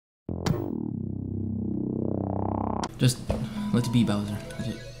Just let's be Bowser.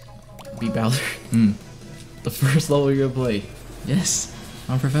 Be Bowser. Hmm. The first level you're gonna play. Yes.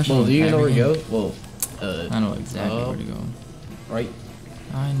 I'm a professional. Well, do you know where to game. go? Well, I know exactly where to go. Right.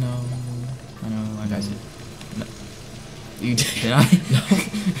 I know. I Guys, know. no. You Did I?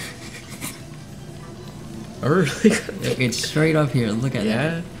 No. Really? It's straight up here. Look at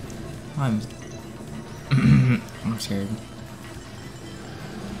Yeah. that. I'm scared.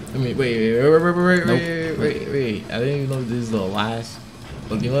 I mean, wait. I didn't even know this is the last.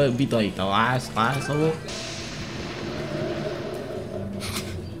 Like, you know, it'd be like the last level.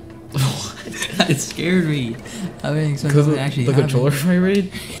 It scared me. I didn't expect Because it to actually the happen. controller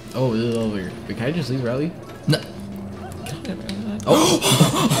vibrated. Oh, this is over here. Wait, can I just leave rally? No. Oh.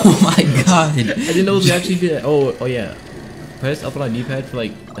 Oh my god. I didn't know it was actually good. Oh yeah. Press up on the D-pad for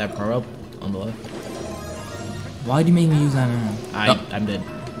like that power up on the left. Why'd you make me use that now? I'm dead.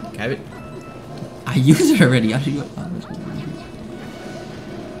 Can I have it? I used it already. I should go.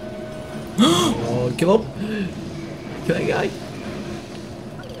 Oh, kill him! Kill that guy!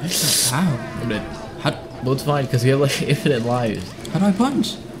 How? I'm dead. How? Well, it's fine because we have like infinite lives. How do I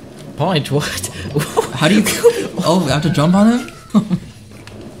punch? Punch? What? How do you kill me? Oh, I have to jump on him?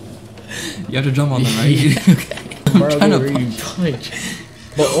 You have to jump on them, right? Yeah. Okay. I'm trying to punch.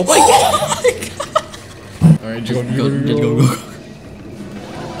 But, oh my god! Alright, Go.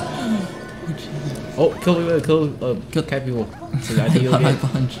 Oh, kill cat people. So I think you'll How do I get.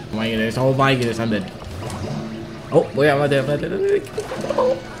 punch? Oh my goodness, I'm dead. Oh, wait, I'm not dead.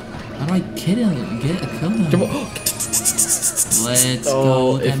 Oh. How do I kill him? Kill him? Let's go.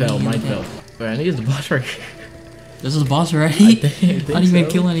 Oh, Look it at fell. me, Mine look at- fell. Wait, I think it's the boss right here. This is the boss already? I think I didn't even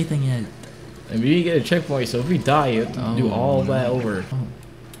so. kill anything yet. And we didn't get a checkpoint, so if we die, you have to do all that over. Oh.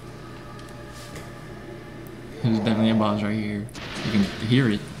 There's definitely a boss right here. You can hear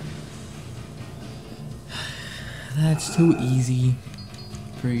it. That's too easy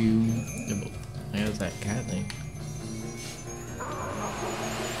for you. I guess that cat thing.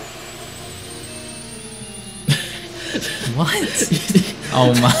 What?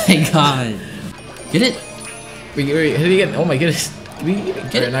 Oh my god. Get it? Wait, how do you get? Oh my goodness. We get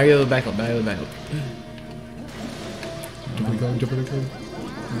Get it. it. Now you go back up. Oh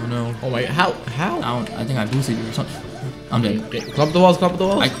no. Oh my, how? I think I boosted you or something. I'm dead. Climb up the walls.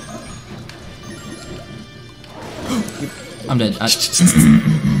 I'm dead.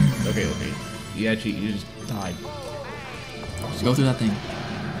 Okay. You just died. Just go through that thing.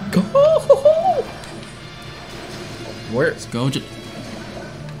 Go! Where? Let's go.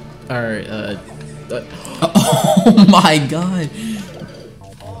 Alright, Oh my god.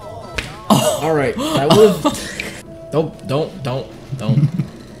 Alright, that was. Don't.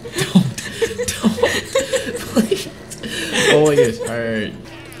 Please. Oh my goodness, alright.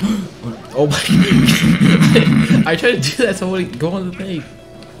 Oh my god. I tried to do that, somebody go on the thing.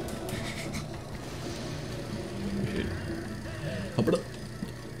 Open up.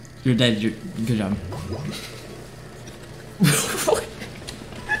 You're dead. Good job.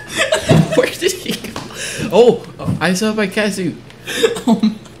 Where did he go? Oh, I saw my cat suit.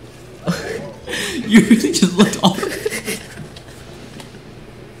 You really just looked all.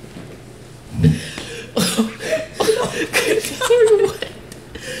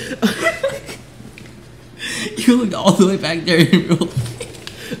 You looked all the way back there in real life.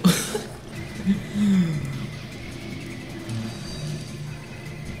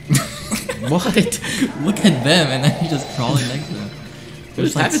 What? Look at them, and then you're just crawling next to them. What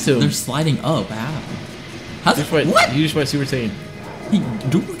just happened to him? They're sliding up. How? What? You just went Super Saiyan. He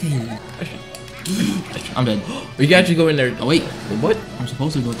duplicated. I'm dead. We can actually go in there. Oh wait. What? I'm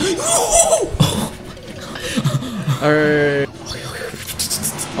supposed to go. Alright.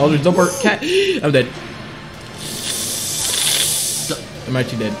 Oh, there's no more cat. I'm dead. I'm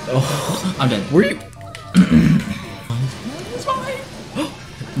actually dead. Oh. I'm dead. Where are you?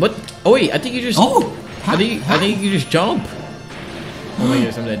 What? Oh wait, I think you just. Oh. I think you just jump. Oh my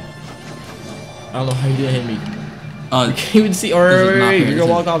goodness, I'm dead. I don't know how you didn't hit me. You can't even see. Wait, you're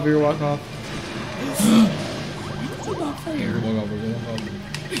gonna walk off. You're gonna walk off. You're gonna walk off.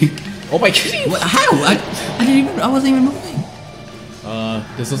 Oh my goodness! What? How? I didn't even. I wasn't even moving.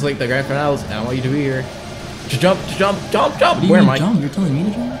 This looks like the grand finals, and I want you to be here. Just jump! Where am I? Jump? You're telling me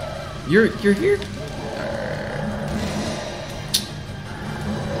to jump? You're here.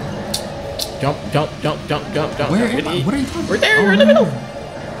 Jump! Where am I? What are you talking? We're there. You're in the middle.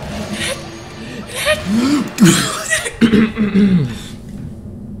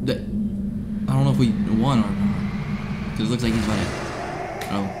 I don't know if we won or not. Because it looks like he's about to.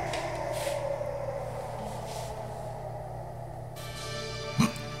 Oh.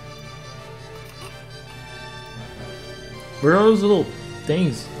 Where are those little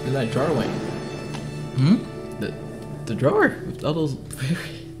things in that jar went? Hmm? The drawer with all those.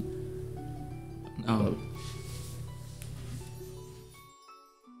 Oh.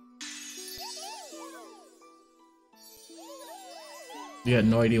 You had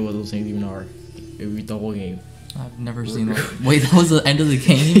no idea what those things even are. It beat the whole game. I've never seen that. Wait, that was the end of the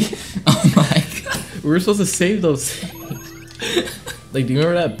game? Oh my god. We were supposed to save those things. Like, do you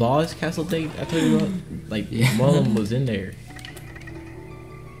remember that boss castle thing I told you about? Like, yeah. one of them was in there.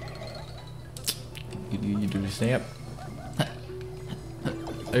 You do the snap.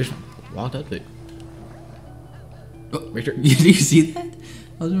 I just walked up it. Oh, make sure. Did you see that?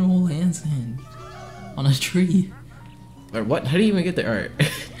 That was an old handstand on a tree. Or what? How do you even get there? Alright.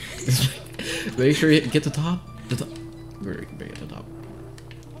 Make sure you get the top. The top. We're gonna get the top.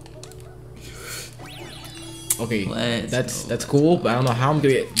 Okay, that's cool, but I don't know how I'm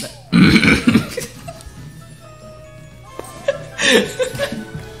gonna get that.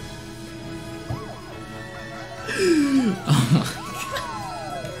 Oh my god.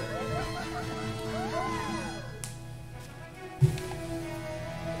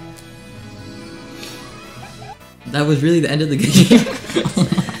 That was really the end of the game.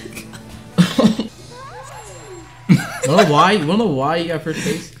 Oh my god. You wanna know why you got first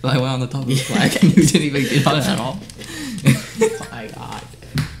place? I went on the top of the flag and you didn't even get on it at all. Oh my god.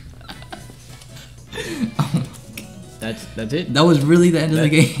 Oh my god. That's it. That was really the end of the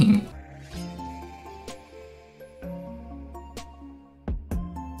game.